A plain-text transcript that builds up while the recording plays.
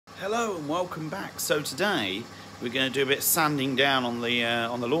Hello and welcome back. So today we're going to do a bit of sanding down on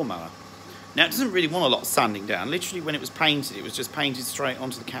the lawnmower. Now it doesn't really want a lot of sanding down. Literally when it was painted, it was just painted straight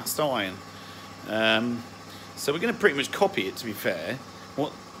onto the cast iron. So we're going to pretty much copy it, to be fair,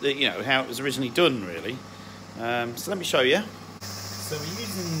 how it was originally done, really. So let me show you. So we're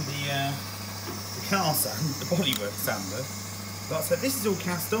using the car sand, the bodywork sander. Like I said, this is all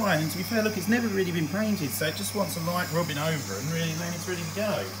cast iron, and to be fair, look, it's never really been painted, so it just wants a light rubbing over, and really then it's ready to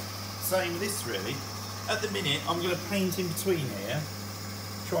go. Same with this, really. At the minute, I'm going to paint in between here,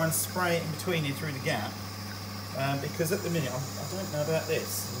 try and spray it in between here through the gap, because at the minute, I don't know about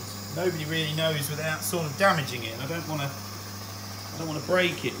this. And nobody really knows without sort of damaging it, and I don't want to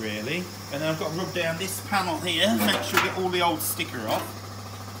break it really. And then I've got to rub down this panel here, make sure I get all the old sticker off,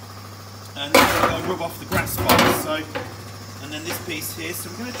 and then I've got to rub off the grass box. And then this piece here, so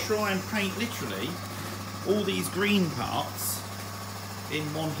we're going to try and paint literally all these green parts in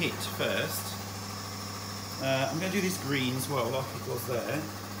one hit first. I'm going to do this green as well, like it was there.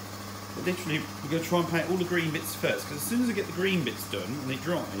 But literally, we're going to try and paint all the green bits first, because as soon as I get the green bits done and it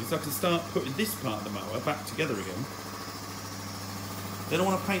dries, I can start putting this part of the mower back together again. Then I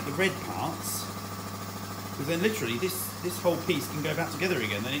want to paint the red parts, because then literally this whole piece can go back together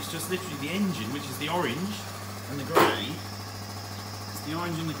again. Then it's just literally the engine, which is the orange and the grey. The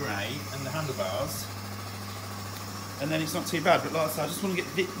orange and the grey and the handlebars, and then it's not too bad. But like I said, I just want to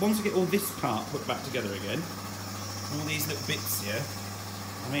get once I get all this part put back together again, all these little bits here,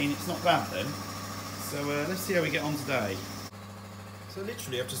 I mean it's not bad then. So let's see how we get on today. So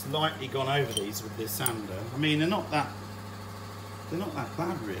literally I've just lightly gone over these with this sander. I mean they're not that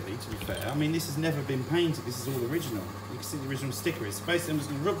bad really, to be fair. I mean this has never been painted, this is all original. You can see the original sticker is. So basically I'm just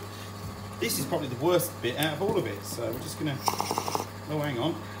going to rub. This is probably the worst bit out of all of it, so we're just going to... Oh, hang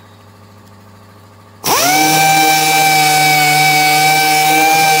on.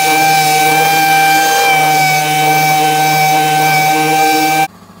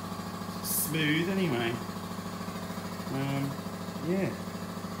 Smooth anyway. Yeah.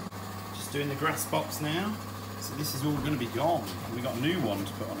 Just doing the grass box now. So this is all going to be gone. And we've got a new one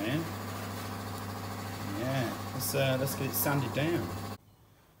to put on here. Yeah. Let's get it sanded down.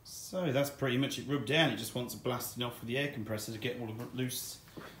 So that's pretty much it rubbed down. It just wants blasting off with the air compressor to get all the loose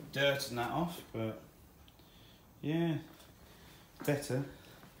dirt and that off. But yeah, better.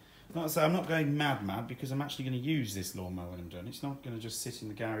 Like I say, I'm not going mad because I'm actually going to use this lawnmower when I'm done. It's not going to just sit in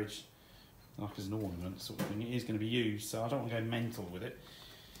the garage like as an ornament sort of thing. It is going to be used, so I don't want to go mental with it.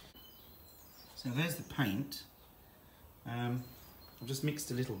 So there's the paint. I've just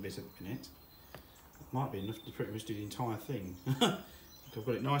mixed a little bit at the minute. It might be enough to pretty much do the entire thing. I've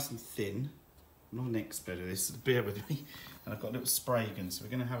got it nice and thin. I'm not an expert at this, so bear with me. And I've got a little spray gun, so we're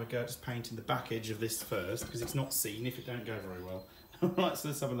going to have a go at just painting the back edge of this first, because it's not seen if it don't go very well. Alright, so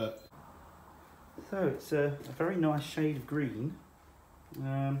let's have a look. So it's a very nice shade of green.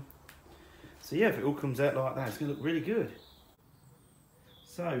 So yeah, if it all comes out like that, it's going to look really good.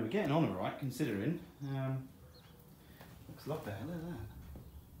 So we're getting on alright, considering. Looks a lot better, look at that.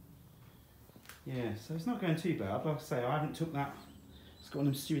 Yeah, so it's not going too bad. Like I say, I haven't took that. It's got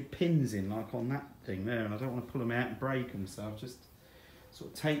them stupid pins in, like on that thing there, and I don't want to pull them out and break them, so I've just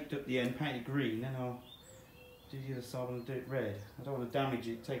sort of taped up the end, painted green, and I'll do the other side and do it red. I don't want to damage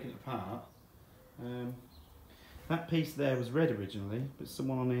it, taking it apart. That piece there was red originally, but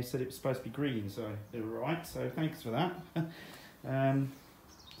someone on there said it was supposed to be green, so they were right, so thanks for that. I've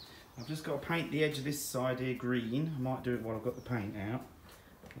just got to paint the edge of this side here green. I might do it while I've got the paint out.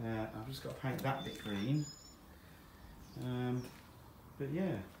 I've just got to paint that bit green. But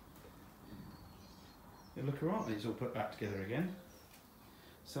yeah, it'll look alright when it's all put back together again.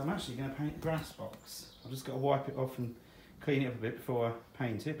 So I'm actually going to paint the grass box. I've just got to wipe it off and clean it up a bit before I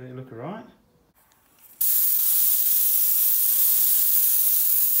paint it, but it'll look alright.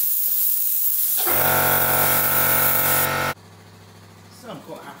 So I'm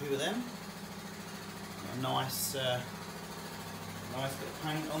quite happy with them. A nice bit of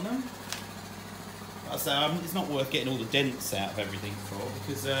paint on them. So it's not worth getting all the dents out of everything for,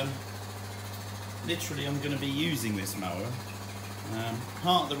 because literally I'm going to be using this mower.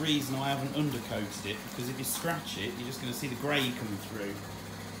 Part of the reason I haven't undercoated it, because if you scratch it, you're just going to see the grey coming through.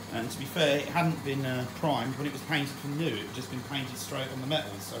 And to be fair, it hadn't been primed when it was painted from new. It had just been painted straight on the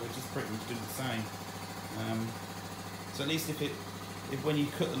metal, so it just pretty much did the same. So at least if when you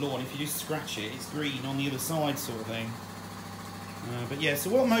cut the lawn, if you just scratch it, it's green on the other side, sort of thing. But yeah, so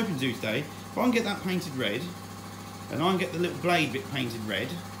what I'm hoping to do today, if I can get that painted red, and I can get the little blade bit painted red,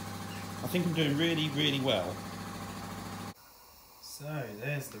 I think I'm doing really, really well. So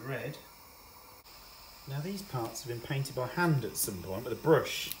there's the red. Now these parts have been painted by hand at some point with a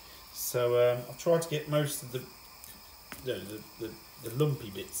brush. So I've tried to get most of the lumpy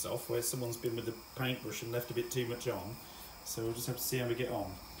bits off where someone's been with the paintbrush and left a bit too much on. So we'll just have to see how we get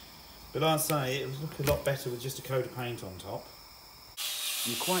on. But like I say, it would look a lot better with just a coat of paint on top.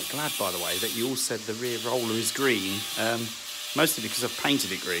 I'm quite glad, by the way, that you all said the rear roller is green, mostly because I've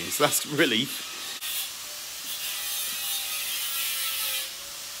painted it green, so that's a relief.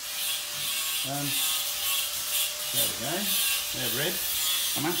 There we go, they're red.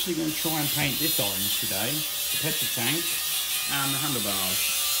 I'm actually going to try and paint this orange today, the petrol tank and the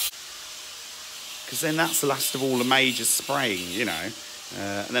handlebars. Because then that's the last of all the major spraying, you know.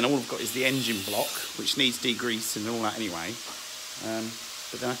 And then all I've got is the engine block, which needs degreasing and all that anyway.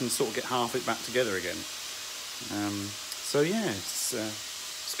 But then I can sort of get half it back together again. So yeah,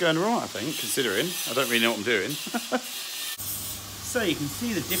 it's going alright, I think, considering I don't really know what I'm doing. So you can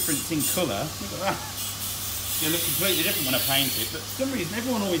see the difference in colour. Look at that. It's going to look completely different when I paint it, but for some reason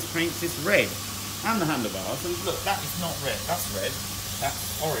everyone always paints this red and the handlebars. And look, that is not red, that's red,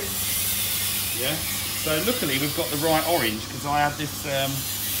 that's orange. Yeah. So luckily we've got the right orange because I had this. I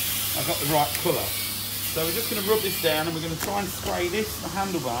got the right colour. So we're just going to rub this down and we're going to try and spray this, the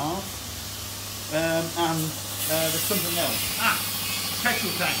handlebars, and there's something else.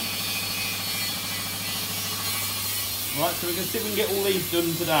 Petrol tank. Right, so we're going to see if we can get all these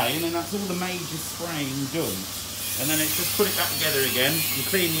done today, and then that's all the major spraying done. And then it's just put it back together again, and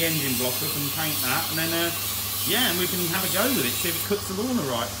clean the engine block up and paint that, and then, yeah, and we can have a go with it, see if it cuts the lawn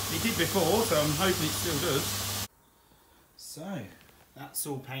all right. It did before, so I'm hoping it still does. So, that's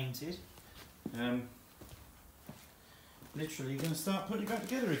all painted. Literally going to start putting it back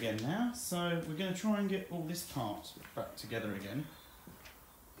together again now. So we're going to try and get all this part back together again.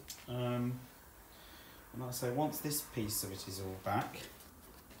 And like I say, once this piece of it is all back,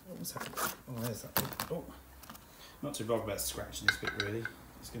 what's happening? Oh, there's that bit. Oh, not too bothered about scratching this bit really.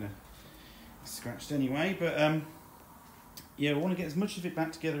 It's going to be scratched anyway. But yeah, we want to get as much of it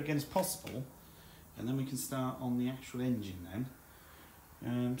back together again as possible, and then we can start on the actual engine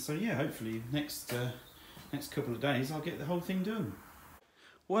then. So yeah, hopefully next couple of days I'll get the whole thing done.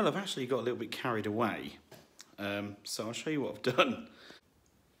 Well, I've actually got a little bit carried away, so I'll show you what I've done.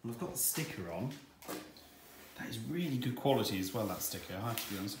 I've got the sticker on. That is really good quality as well, that sticker, I have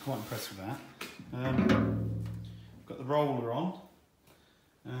to be honest. I'm quite impressed with that. I've got the roller on,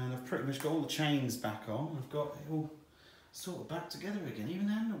 and I've pretty much got all the chains back on. I've got it all sort of back together again, even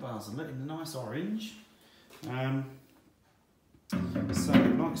the handlebars are letting the nice orange. So,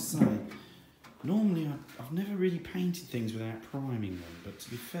 like I say, normally I've never really painted things without priming them, but to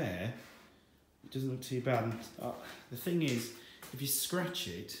be fair, it doesn't look too bad. The thing is, if you scratch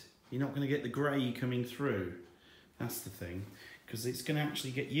it, you're not going to get the grey coming through. That's the thing, because it's going to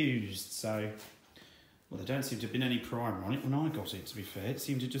actually get used. So, well, there don't seem to have been any primer on it when I got it, to be fair. It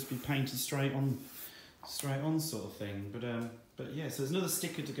seemed to just be painted straight on sort of thing. But yeah, so there's another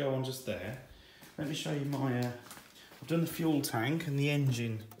sticker to go on just there. Let me show you my, I've done the fuel tank and the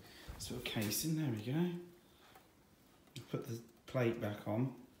engine sort of casing. There we go. Put the plate back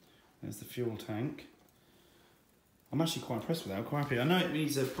on. There's the fuel tank. I'm actually quite impressed with that. I'm quite happy. I know it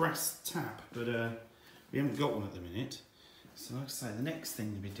needs a brass tap, but we haven't got one at the minute. So like I say, the next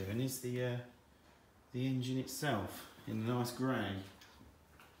thing to be doing is the engine itself in a nice grey.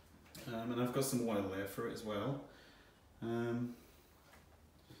 And I've got some oil there for it as well.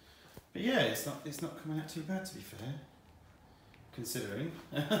 But yeah, it's not coming out too bad, to be fair, considering.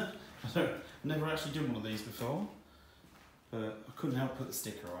 I've never actually done one of these before, but I couldn't help put the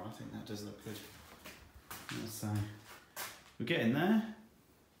sticker on. I think that does look good. So we're getting there,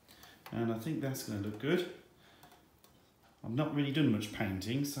 and I think that's going to look good. I've not really done much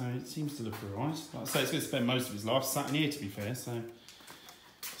painting, so it seems to look alright. Like I say, it's going to spend most of his life sat in here, to be fair, so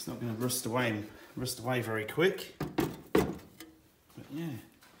it's not going to rust away very quick. But yeah,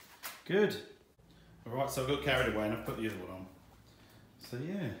 good. Alright, so I got carried away and I've put the other one on. So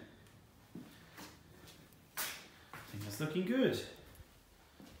yeah, I think that's looking good.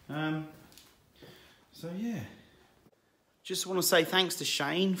 So yeah. Just want to say thanks to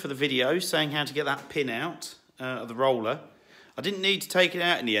Shane for the video saying how to get that pin out of the roller. I didn't need to take it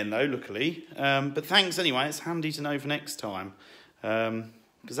out in the end though, luckily. But thanks anyway, it's handy to know for next time.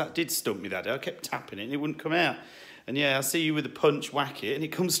 Because that did stump me that day. I kept tapping it and it wouldn't come out. And yeah, I see you with a punch whack it and it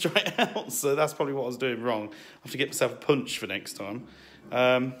comes straight out. So that's probably what I was doing wrong. I have to get myself a punch for next time.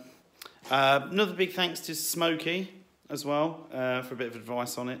 Another big thanks to Smokey as well for a bit of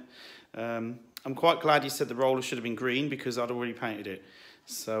advice on it. I'm quite glad you said the roller should have been green because I'd already painted it.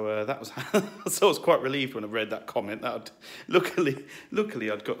 So that was so I was quite relieved when I read that comment. Luckily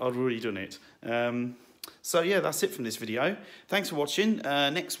I'd already done it. So yeah, that's it from this video. Thanks for watching.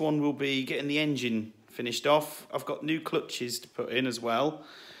 Next one will be getting the engine finished off. I've got new clutches to put in as well.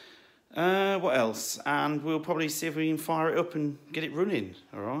 What else? And we'll probably see if we can fire it up and get it running.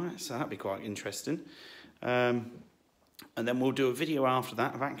 Alright, so that'd be quite interesting. And then we'll do a video after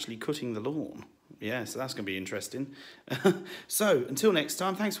that of actually cutting the lawn. Yeah, so that's going to be interesting. So, until next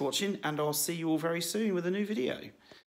time, thanks for watching, and I'll see you all very soon with a new video.